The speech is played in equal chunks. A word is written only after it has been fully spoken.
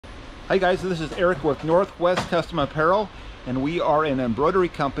Hi guys, this is Eric with Northwest Custom Apparel, and we are an embroidery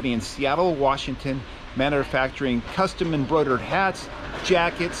company in Seattle, Washington, manufacturing custom embroidered hats,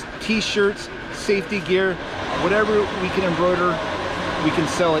 jackets, t-shirts, safety gear, whatever we can embroider, we can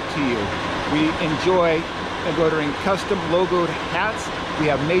sell it to you. We enjoy embroidering custom logoed hats. We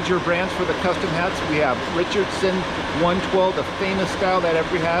have major brands for the custom hats. We have Richardson 112, the famous style that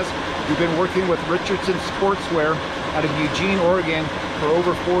everybody has. We've been working with Richardson Sportswear out of Eugene, Oregon for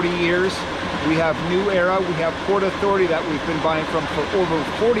over 40 years. We have New Era, we have Port Authority that we've been buying from for over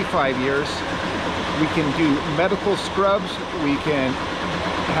 45 years. We can do medical scrubs, we can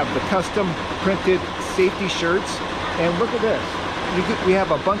have the custom printed safety shirts, and look at this. We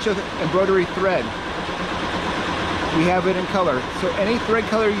have a bunch of embroidery thread. We have it in color. So any thread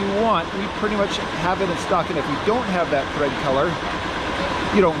color you want, we pretty much have it in stock, and if you don't have that thread color,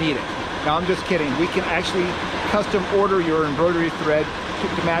 you don't need it. Now I'm just kidding. We can actually custom order your embroidery thread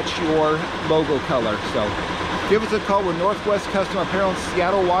to match your logo color. So give us a call with Northwest Custom Apparel in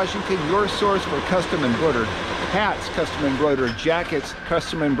Seattle, Washington, your source for custom embroidered hats, custom embroidered jackets,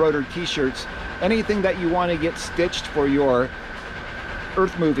 custom embroidered t-shirts, anything that you want to get stitched for your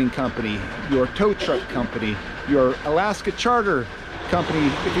earth moving company, your tow truck company, your Alaska charter company.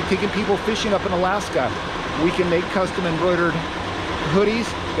 If you're taking people fishing up in Alaska, we can make custom embroidered hoodies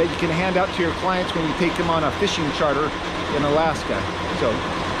that you can hand out to your clients when you take them on a fishing charter in Alaska. So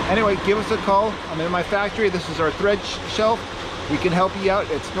anyway, give us a call. I'm in my factory. This is our thread shelf. We can help you out.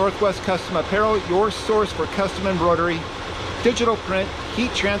 It's Northwest Custom Apparel, your source for custom embroidery, digital print,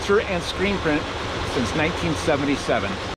 heat transfer, and screen print since 1977.